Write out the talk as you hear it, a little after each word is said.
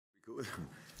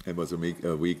It was a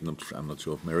week not, I'm not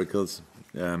sure of miracles,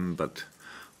 but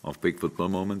of big football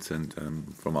moments.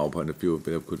 And from our point of view,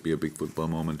 there could be a big football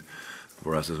moment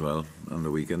for us as well on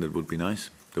the weekend. It would be nice.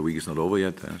 The week is not over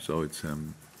yet, so it's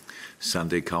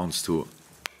Sunday counts to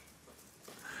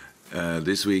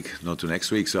this week, not to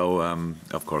next week. So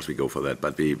of course we go for that.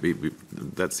 But we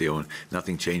that's the only.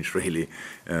 Nothing changed really.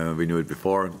 We knew it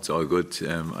before. It's all good.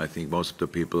 I think most of the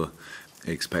people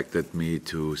expected me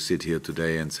to sit here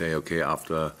today and say, okay,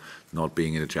 after not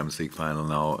being in the Champions League final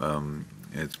now,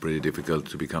 it's pretty difficult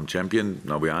to become champion.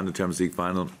 Now we are in the Champions League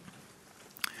final.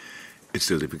 It's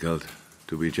still difficult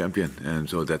to be champion, and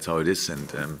so that's how it is.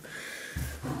 And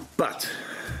but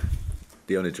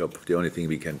the only thing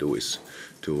we can do is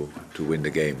to win the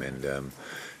game. And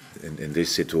in this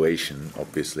situation,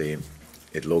 obviously,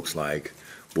 it looks like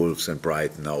Wolves and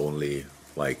Brighton are only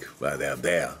like, well, they're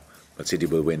there. But City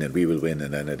will win and we will win,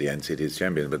 and then at the end City is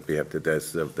champion. But we have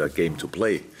there's the game to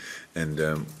play,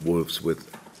 and Wolves with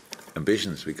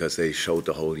ambitions, because they showed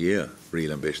the whole year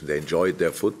real ambition. They enjoyed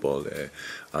their football. They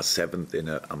are seventh in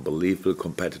an unbelievable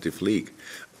competitive league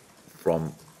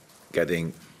from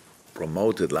getting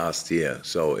promoted last year.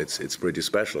 So it's pretty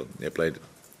special. They played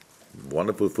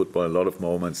wonderful football, a lot of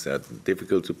moments. They're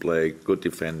difficult to play, good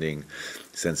defending,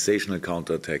 sensational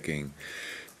counter-attacking,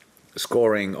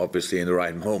 scoring obviously in the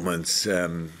right moments,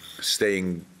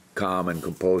 staying calm and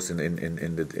composed in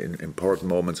the important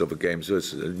moments of a game. So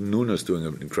Nuno's doing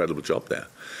an incredible job there,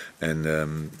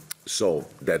 and so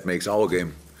that makes our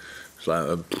game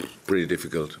pretty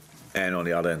difficult. And on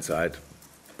the other hand side,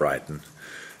 Brighton,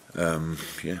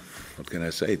 yeah, what can I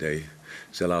say?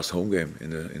 It's their last home game in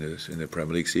the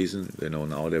Premier League season. They know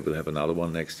now they will have another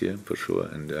one next year for sure.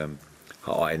 And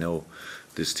how I know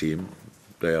this team,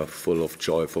 they are full of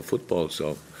joy for football,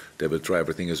 so they will try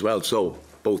everything as well. So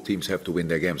both teams have to win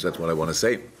their games. That's what I want to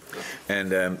say,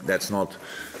 and that's not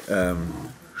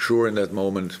sure in that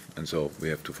moment, and so we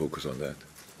have to focus on that.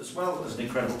 As well as an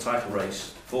incredible title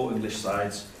race, 4 English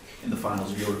sides in the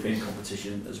finals of European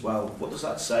competition as well. What does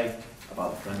that say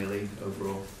about the Premier League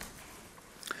overall?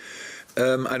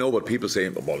 I know what people say.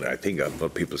 Well, I think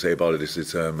what people say about it is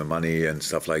it's money and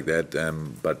stuff like that.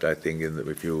 But I think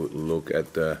if you look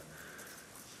at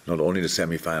not only the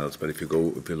semi-finals, but if you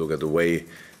look at the way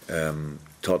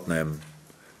Tottenham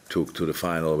took to the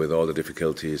final with all the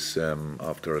difficulties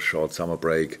after a short summer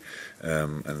break,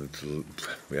 and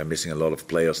we are missing a lot of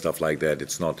players, stuff like that.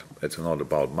 It's not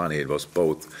about money. It was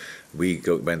both. We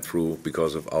went through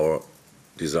because of our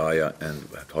desire, and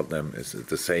Tottenham is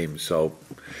the same. So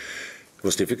it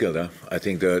was difficult. I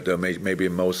think maybe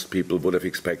most people would have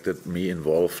expected me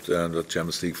involved. The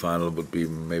Champions League final would be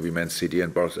maybe Man City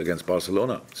and against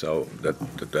Barcelona. So that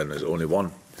then is only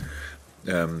one.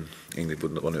 England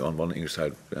would only on one English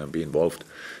side be involved.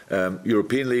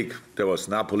 European League, there was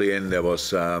Napoli in, there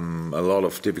was a lot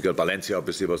of difficult. Valencia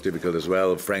obviously was difficult as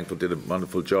well. Frankfurt did a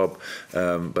wonderful job,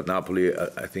 but Napoli,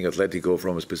 I think Atletico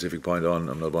from a specific point on,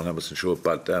 I'm not 100% sure,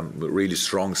 but really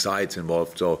strong sides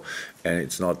involved. So, and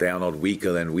they are not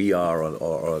weaker than we are,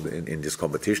 or in this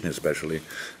competition especially.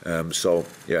 So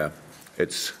yeah,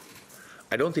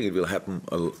 I don't think it will happen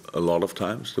a lot of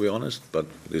times, to be honest, but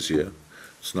this year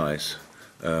it's nice.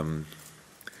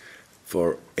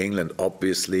 For England,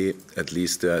 obviously, at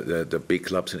least the big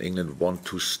clubs in England want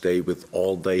to stay with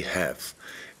all they have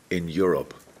in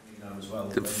Europe.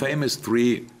 The famous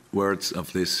 3 words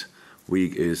of this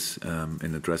week is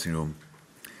in the dressing room,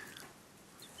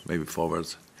 maybe 4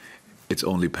 words. It's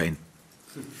only pain.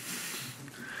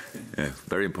 Yeah,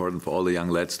 very important for all the young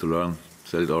lads to learn.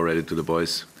 Said it already to the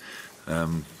boys.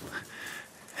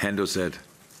 Hendo said,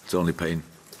 it's only pain.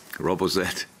 Robbo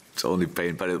said, it's only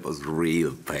pain, but it was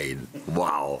real pain.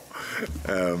 Wow.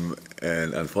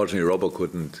 And unfortunately, Robbo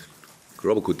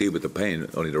could deal with the pain,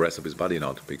 only the rest of his body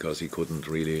not, because he couldn't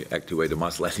really activate the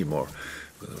muscle anymore.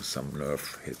 There was some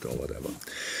nerve hit or whatever.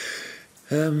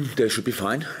 They should be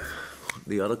fine.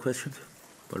 The other question?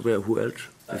 But who else?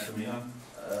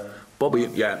 Bobby,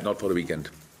 yeah, not for the weekend.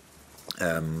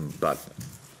 But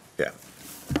yeah,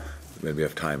 when we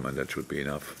have time, and that should be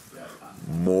enough.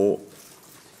 More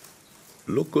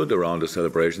look good around the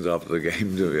celebrations after the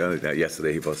game.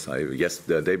 Yesterday he was,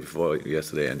 the day before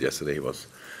yesterday, and yesterday he was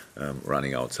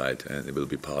running outside, and it will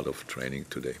be part of training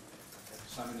today.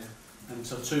 And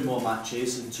so 2 more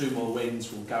matches and 2 more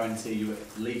wins will guarantee you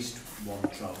at least 1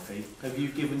 trophy. Have you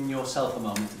given yourself a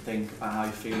moment to think about how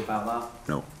you feel about that?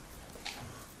 No.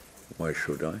 Why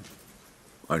should I?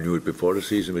 I knew it before the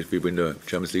season. If we win the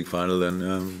Champions League final,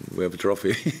 then we have a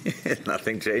trophy.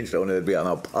 Nothing changed, only that we are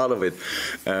now part of it.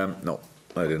 No,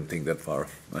 I didn't think that far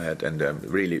ahead, and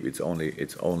really, it's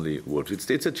only Wolves.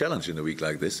 It's a challenge in a week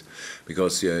like this,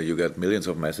 because you get millions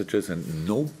of messages and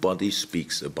nobody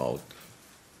speaks about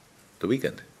the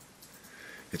weekend.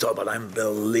 It's all about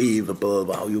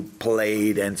unbelievable how you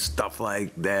played and stuff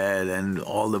like that, and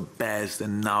all the best,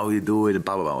 and now you do it, and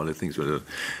blah blah blah. All the things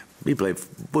we play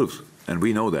Wolves, and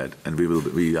we know that, and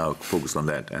we are focused on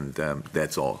that, and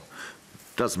that's all.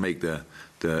 Does make the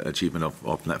achievement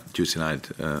of Tuesday night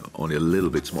only a little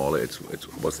bit smaller. It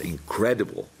was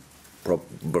incredible. For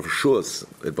sure,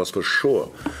 it was for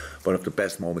sure one of the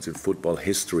best moments in football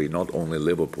history, not only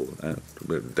Liverpool.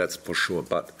 That's for sure,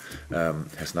 but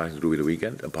has nothing to do with the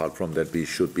weekend. Apart from that, we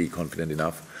should be confident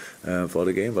enough for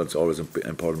the game, but it's always an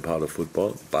important part of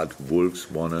football. But Wolves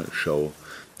want to show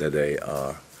that they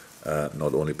are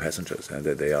not only passengers, and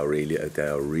that they are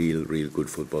a real good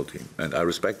football team. And I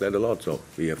respect that a lot, so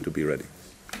we have to be ready.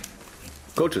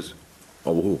 Coaches.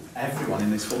 Over who? Everyone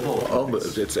in this football. Oh,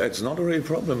 it's not a real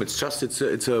problem. It's just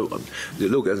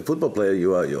look, as a football player,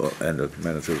 you are and a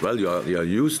manager as well. You are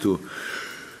used to.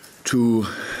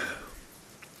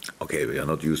 Okay, we are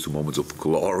not used to moments of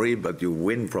glory, but you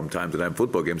win from time to time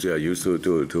football games. You are used to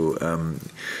deal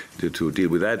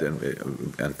with that, and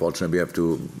unfortunately, we have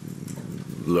to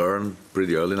learn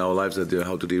pretty early in our lives that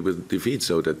how to deal with defeat.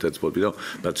 So that's what we do.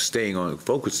 But staying on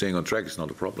track is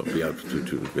not a problem. We are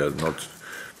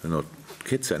not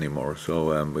kids anymore,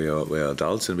 so we are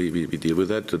adults, and we deal with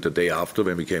that. The day after,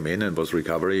 when we came in and was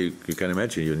recovery, you can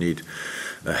imagine you need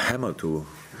a hammer to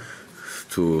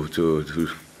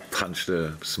punch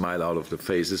the smile out of the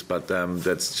faces. But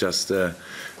that's just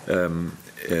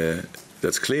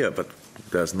that's clear. But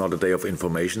there's not a day of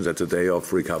information. That's a day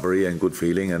of recovery and good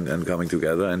feeling and coming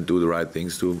together and do the right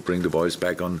things to bring the boys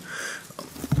back on.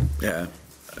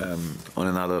 On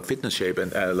another fitness shape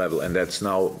and level, and that's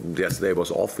now. Yesterday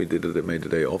was off. We made the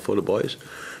day off for the boys,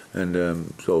 and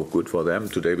so good for them.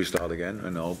 Today we start again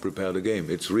and now prepare the game.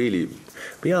 It's really,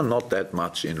 we are not that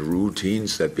much in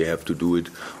routines that we have to do it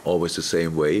always the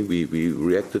same way. We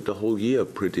reacted the whole year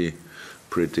pretty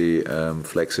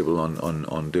flexible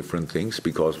on different things,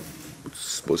 because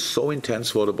it was so intense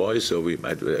for the boys. So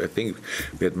I think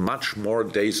we had much more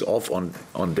days off on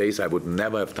days I would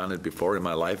never have done it before in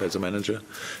my life as a manager,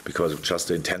 because just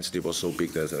the intensity was so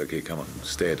big that I said, okay, come on,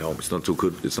 stay at home. It's not too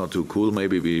good. It's not too cool.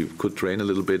 Maybe we could train a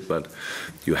little bit, but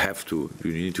you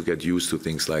need to get used to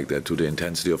things like that, to the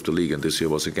intensity of the league. And this year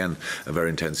was again a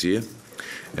very intense year,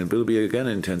 and will be again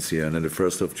an intense year. And on the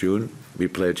 1st of June we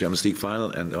play a Champions League final,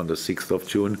 and on the 6th of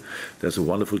June there's a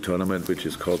wonderful tournament which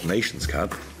is called Nations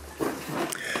Cup.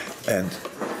 And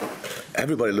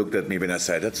everybody looked at me when I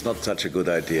said, that's not such a good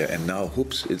idea. And now,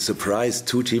 whoops, it's a surprise.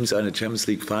 2 teams are in the Champions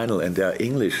League final, and they are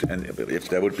English. And if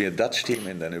there would be a Dutch team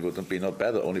in, then it would be not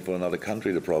better, only for another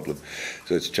country, the problem.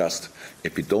 So it's just,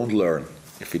 if we don't learn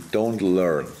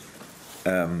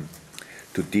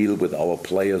to deal with our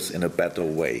players in a better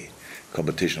way,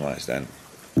 competition-wise, then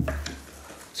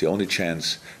it's the only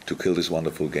chance to kill this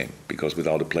wonderful game. Because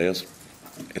without the players,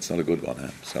 it's not a good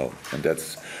one. So, and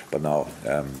that's. But now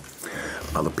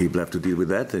other people have to deal with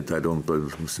that.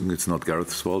 It's not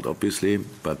Gareth's fault, obviously.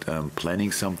 But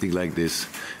planning something like this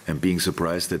and being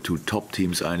surprised that 2 top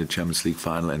teams are in the Champions League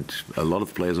final, and a lot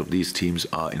of players of these teams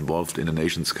are involved in the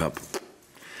Nations Cup.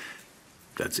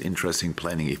 That's interesting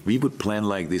planning. If we would plan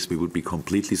like this, we would be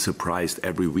completely surprised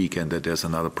every weekend that there's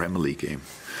another Premier League game.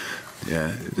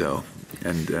 Yeah. So,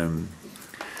 and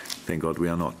thank God we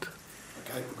are not.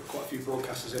 Okay, we've got quite a few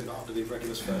broadcasters in, but after the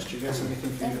regulars first, do you guys have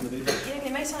anything for you in the media? Yeah,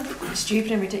 it may sound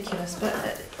stupid and ridiculous, but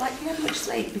like you never much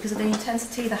sleep because of the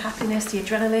intensity, the happiness, the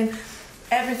adrenaline,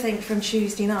 everything from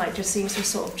Tuesday night just seems to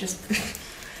sort of just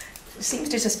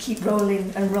keep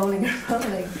rolling and rolling and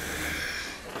rolling.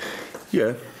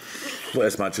 Yeah, well,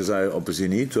 as much as I obviously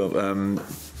need to.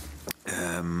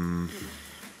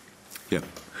 Yeah.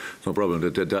 No problem.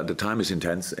 The time is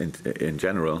intense in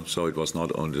general, so it was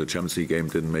not only the Champions League game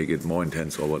didn't make it more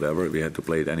intense or whatever. We had to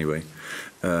play it anyway.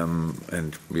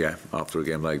 And yeah, after a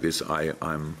game like this,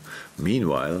 I'm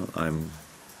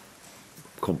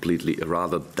completely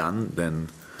rather done than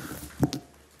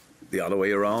the other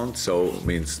way around. So it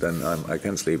means then I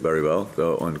can sleep very well,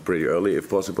 and pretty early if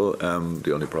possible.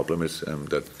 The only problem is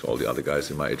that all the other guys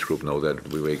in my age group know that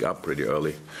we wake up pretty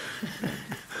early.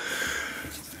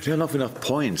 There are not enough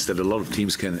points that a lot of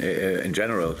teams can, in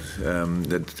general, a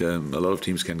lot of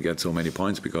teams can get so many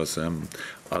points because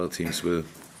other teams will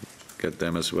get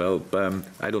them as well.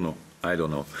 I don't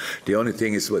know. The only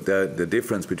thing is what the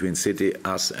difference between City,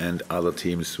 us, and other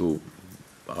teams who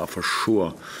are for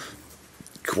sure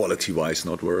quality-wise,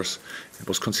 not worse. It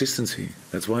was consistency.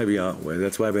 That's why we are.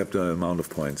 That's why we have the amount of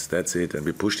points. That's it. And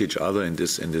we pushed each other in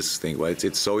this thing. Well,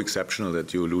 it's so exceptional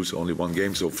that you lose only one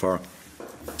game so far.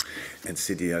 And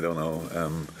City, I don't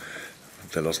know.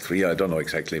 They lost 3. I don't know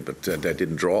exactly, but they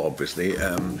didn't draw, obviously.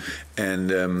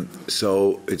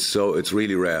 So it's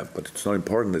really rare. But it's not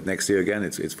important that next year again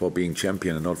it's for being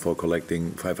champion and not for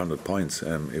collecting 500 points.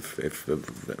 If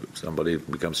somebody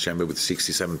becomes champion with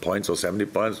 67 points or 70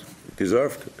 points,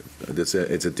 deserved. It's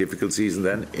a difficult season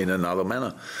then in another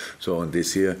manner. So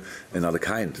this year another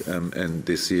kind. And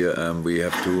this year we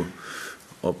have to.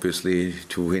 Obviously,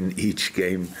 to win each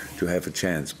game to have a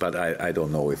chance, but I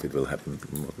don't know if it will happen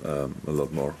a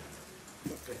lot more.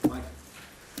 Okay, Mike.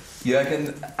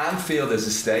 Jürgen, Anfield as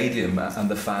a stadium and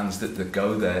the fans that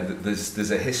go there, there's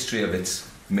a history of its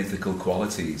mythical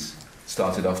qualities.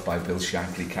 Started off by Bill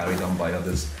Shankly, carried on by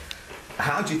others.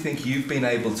 How do you think you've been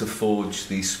able to forge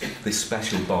this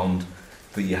special bond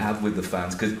that you have with the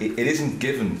fans? Because it isn't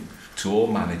given to all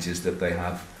managers that they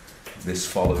have this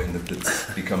following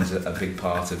that becomes a big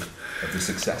part of the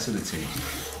success of the team.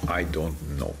 I don't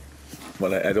know.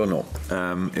 Well, I don't know.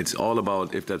 It's all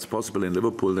about, if that's possible in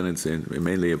Liverpool, then it's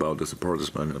mainly about the supporters,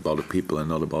 about the people, and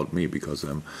not about me, because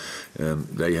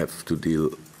they have to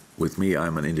deal with me.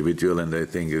 I'm an individual, and they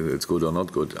think it's good or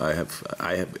not good. I have.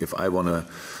 If I want to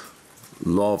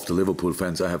love the Liverpool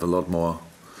fans, I have a lot more.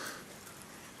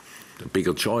 A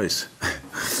bigger choice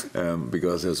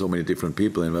because there's so many different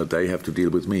people and they have to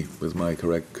deal with me, with my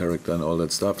character and all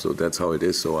that stuff. So that's how it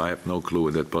is. So I have no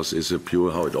clue. That is a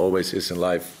pure how it always is in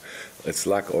life. It's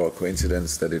luck or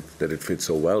coincidence that it fits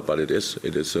so well, but it is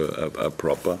a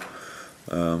proper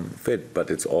fit. But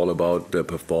it's all about the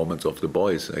performance of the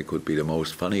boys. I could be the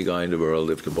most funny guy in the world.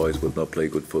 If the boys would not play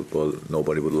good football,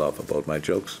 nobody would laugh about my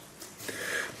jokes.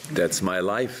 That's my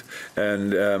life.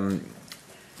 And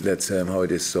that's how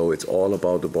it is. So it's all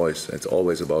about the boys. It's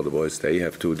always about the boys. They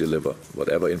have to deliver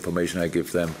whatever information I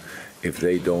give them. If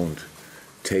they don't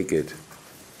take it,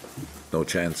 no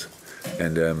chance.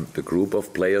 And the group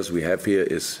of players we have here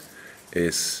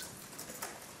is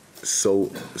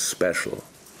so special.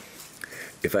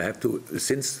 If I have to,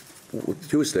 since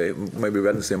Tuesday, maybe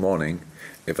Wednesday morning,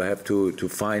 if I have to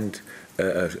find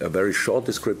a very short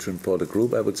description for the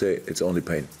group, I would say it's only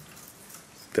pain.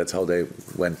 That's how they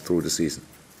went through the season.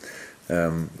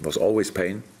 It was always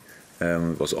pain,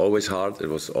 it was always hard, it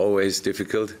was always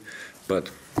difficult, but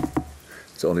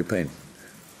it's only pain.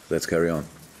 Let's carry on.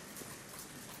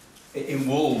 In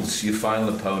Wolves, your final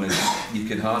opponent, you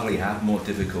can hardly have more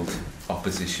difficult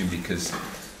opposition because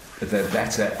they're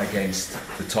better against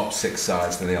the top 6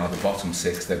 sides than they are the bottom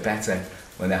 6. They're better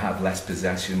when they have less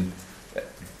possession.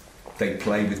 They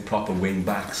play with proper wing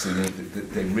backs, and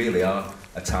they really are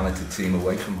a talented team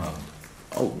away from home.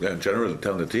 Oh, yeah, generally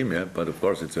talented team, yeah. But of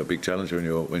course, it's a big challenge when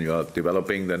you are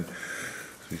developing. Then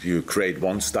you create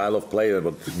one style of play,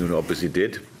 what you obviously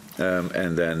did,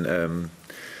 and then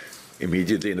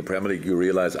immediately in the Premier League you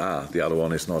realize, the other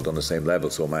one is not on the same level.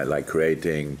 So like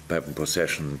creating, having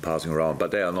possession, passing around,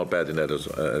 but they are not bad in that as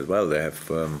well. They have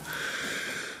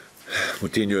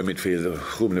Moutinho in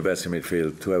midfield, Ruben Neves in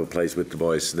midfield, whoever plays with the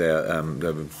boys there.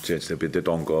 They've changed a bit. They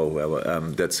don't go. Whoever.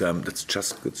 That's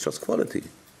just quality.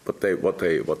 But what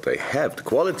they have, the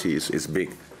quality is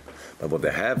big. But what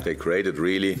they have, they created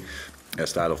really a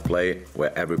style of play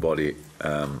where everybody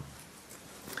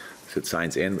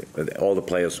signs in. All the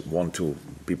players want to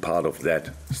be part of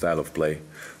that style of play.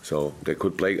 So they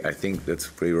could play. I think that's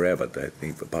pretty rare. But I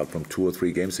think apart from 2 or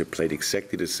 3 games, they played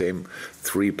exactly the same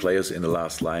 3 players in the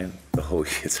last line. The whole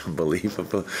year, it's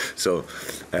unbelievable. So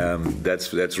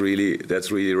that's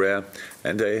really rare.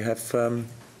 And they have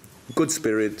good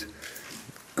spirit.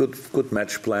 Good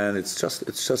match plan. It's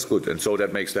just good, and so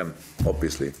that makes them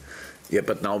obviously. Yeah,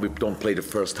 but now we don't play the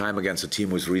first time against a team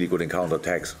who's really good in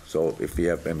counter-attacks. So if we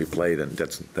have when we play, then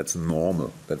that's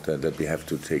normal. That we have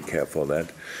to take care for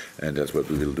that, and that's what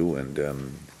we will do, and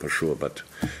for sure. But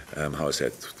how I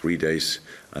said, 3 days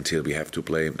until we have to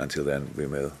play. Until then, we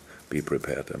will be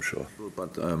prepared, I'm sure.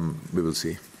 But we will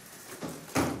see.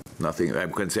 Nothing I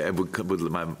can say.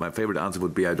 My favorite answer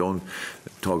would be I don't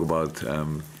talk about.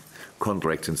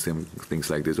 Contracts and things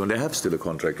like this. When they have still a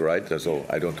contract, right? So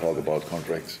I don't talk about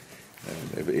contracts,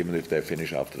 even if they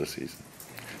finish after the season.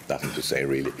 Nothing to say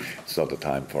really. It's not the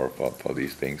time for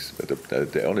these things. But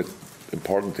the only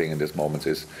important thing in this moment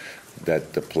is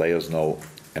that the players know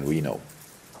and we know,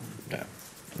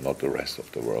 not the rest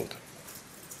of the world.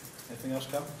 Anything else,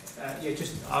 Cal? Yeah,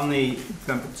 just on the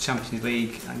Champions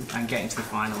League and getting to the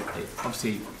final.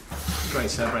 Obviously,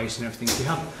 great celebration and everything. Do you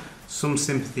have some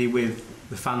sympathy with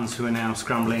the fans who are now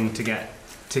scrambling to get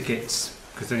tickets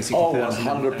Because there's Oh, 60,000 and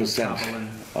 100%. travel and-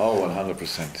 Oh,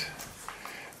 100%.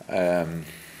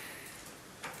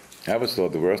 I always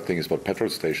thought the worst thing is what petrol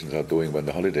stations are doing when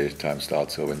the holiday time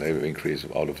starts, so when they increase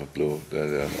out of the blue,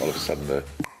 all of a sudden the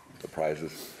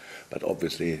prices. But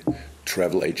obviously,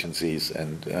 travel agencies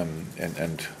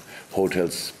and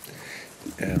hotels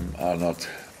are not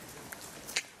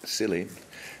silly.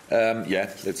 Yeah,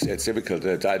 it's difficult.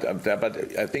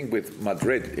 But I think with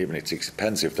Madrid, even it's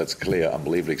expensive, that's clear,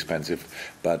 unbelievably expensive,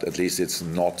 but at least it's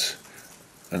not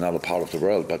another part of the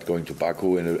world. But going to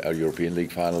Baku in a European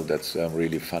League final, that's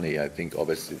really funny. I think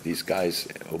obviously these guys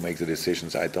who make the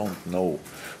decisions, I don't know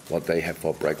what they have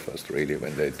for breakfast really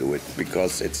when they do it,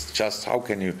 because it's just, how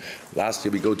can you, last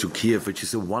year we go to Kiev, which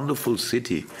is a wonderful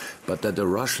city, but that a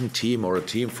Russian team or a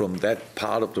team from that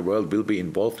part of the world will be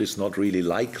involved is not really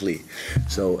likely.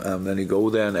 So then you go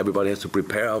there and everybody has to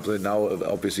prepare. Now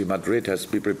obviously Madrid has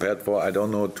to be prepared for, I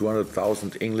don't know,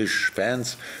 200,000 English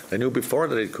fans. They knew before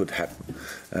that it could happen.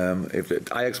 If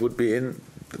Ajax would be in,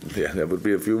 yeah, there would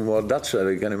be a few more Dutch,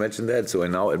 I can imagine that. So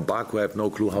and now at Baku I have no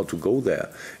clue how to go there,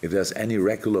 if there's any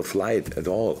regular flight at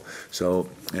all. So,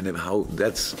 and how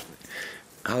that's,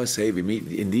 how I say, we meet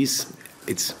in these,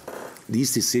 it's,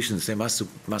 these decisions, they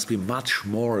must be much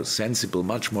more sensible,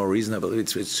 much more reasonable.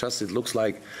 It's just, it looks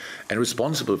like, and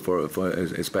responsible for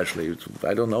especially,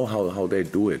 I don't know how they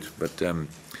do it, but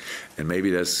and maybe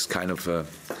there's kind of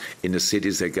in the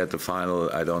cities they get the final,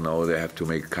 I don't know, they have to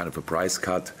make kind of a price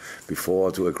cut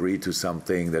before to agree to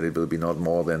something that it will be not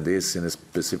more than this in a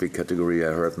specific category.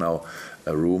 I heard now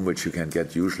a room which you can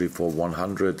get usually for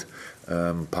 £100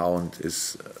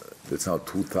 is, it's now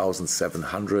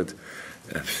 2,700.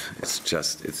 It's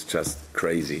just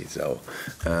crazy. So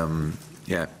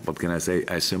yeah, what can I say?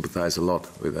 I sympathize a lot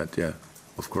with that. Yeah,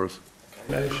 of course.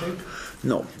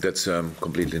 No, that's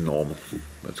completely normal.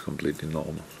 That's completely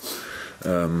normal.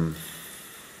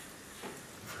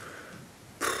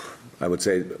 I would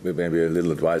say maybe a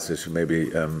little advice is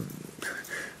maybe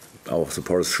our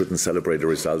supporters shouldn't celebrate the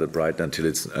result at Brighton until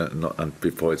it's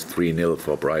before it's 3-0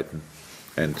 for Brighton,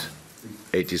 and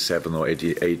 87 or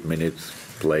 88 minutes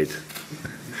played.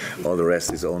 All the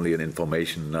rest is only an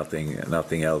information,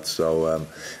 nothing else. So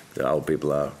our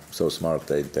people are so smart.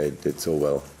 They did so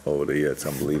well over the year. It's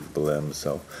unbelievable.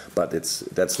 But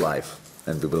that's life,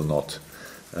 and we will not.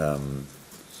 I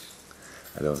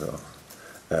don't know.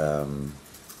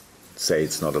 Say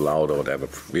it's not allowed or whatever.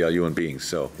 We are human beings,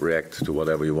 so react to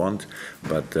whatever you want.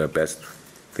 But the best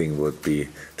thing would be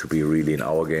to be really in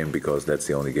our game, because that's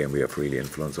the only game we have really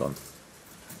influence on.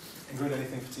 Ingrid,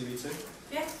 anything for TV2?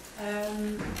 Yeah.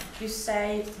 You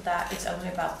say that it's only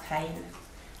about pain,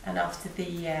 and after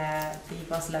the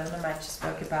Barcelona match, you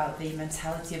spoke about the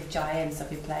mentality of giants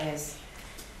of your players.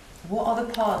 What other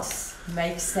parts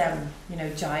makes them,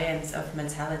 giants of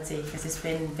mentality? Because it's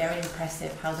been very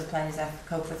impressive how the players have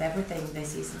coped with everything this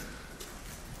season.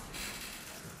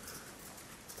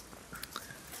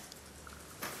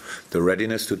 The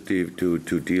readiness to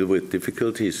deal with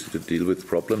difficulties, to deal with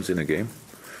problems in a game.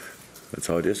 That's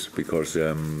how it is, because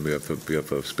we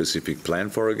have a specific plan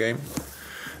for a game,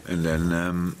 and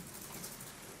then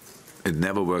it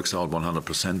never works out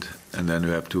 100%, and then you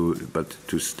have to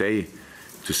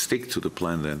stick to the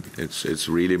plan. Then it's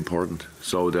really important.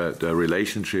 So the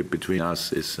relationship between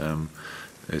us is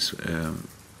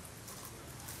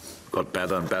got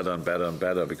better and better and better and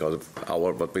better because of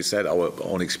what we said, our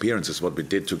own experiences, what we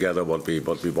did together, what we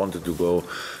wanted to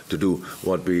do,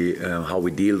 how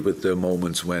we dealt with the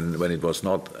moments when it was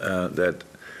not that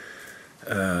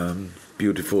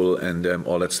beautiful and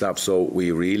all that stuff. So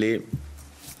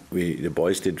the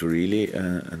boys did really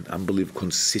an unbelievable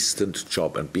consistent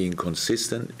job, and being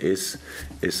consistent is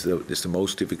the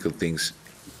most difficult things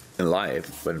in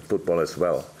life, when football as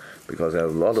well, because there are a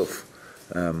lot of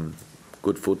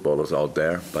good footballers out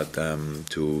there, but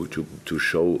to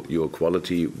show your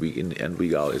quality week in and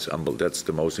week out is that's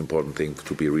the most important thing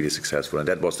to be really successful, and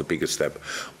that was the biggest step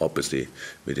obviously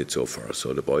we did so far.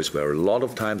 So the boys were a lot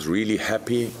of times really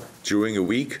happy during a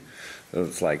week.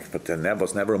 It's like, but there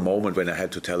was never a moment when I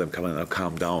had to tell them, come on, now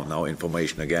calm down, now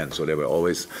information again. So they were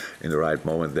always in the right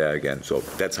moment there again. So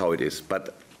that's how it is.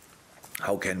 But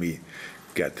how can we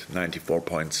get 94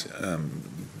 points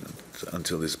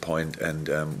until this point, and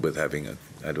with having a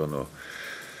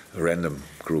random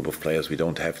group of players? We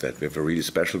don't have that. We have a really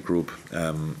special group,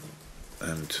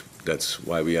 and that's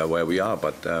why we are where we are.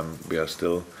 But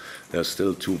there's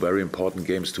still two very important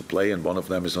games to play, and one of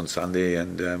them is on Sunday,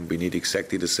 and we need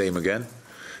exactly the same again.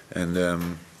 And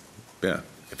yeah,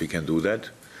 if we can do that,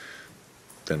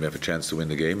 then we have a chance to win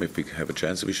the game. If we have a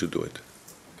chance, we should do it.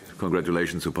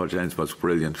 congratulations to Pochettino. It was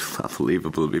brilliant,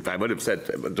 unbelievable. I would have said,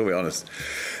 but to be honest,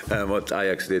 what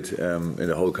Ajax did in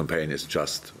the whole campaign is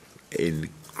just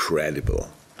incredible,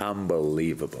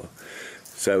 unbelievable.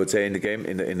 So I would say in the game,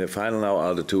 in the final now,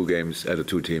 are the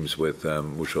two teams with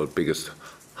who showed biggest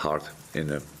heart in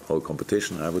the whole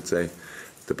competition. I would say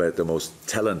the most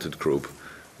talented group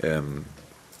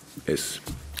is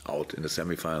out in the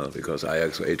semi-final, because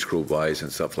Ajax, age group-wise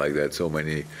and stuff like that, so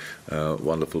many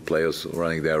wonderful players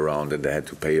running there around, and they had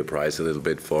to pay a price a little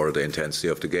bit for the intensity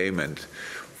of the game and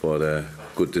for the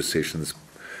good decisions.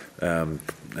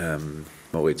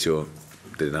 Maurizio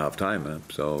didn't have time,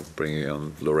 so bringing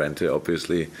on Llorente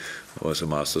obviously was a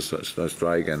master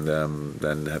strike, and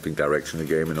then having direction in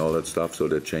the game and all that stuff, so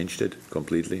they changed it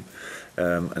completely.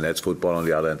 And that's football on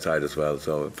the other side as well.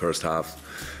 So first half,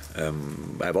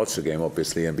 I watched the game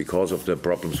obviously, and because of the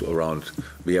problems around,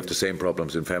 we have the same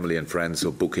problems in family and friends,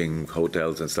 so booking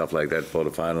hotels and stuff like that for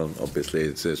the final. Obviously,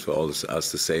 it's for all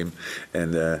us the same.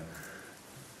 And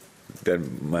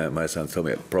then my son told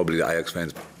me probably the Ajax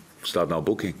fans start now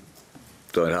booking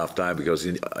during half time, because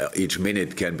each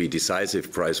minute can be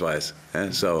decisive price-wise.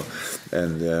 So,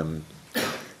 and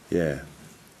yeah,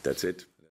 that's it.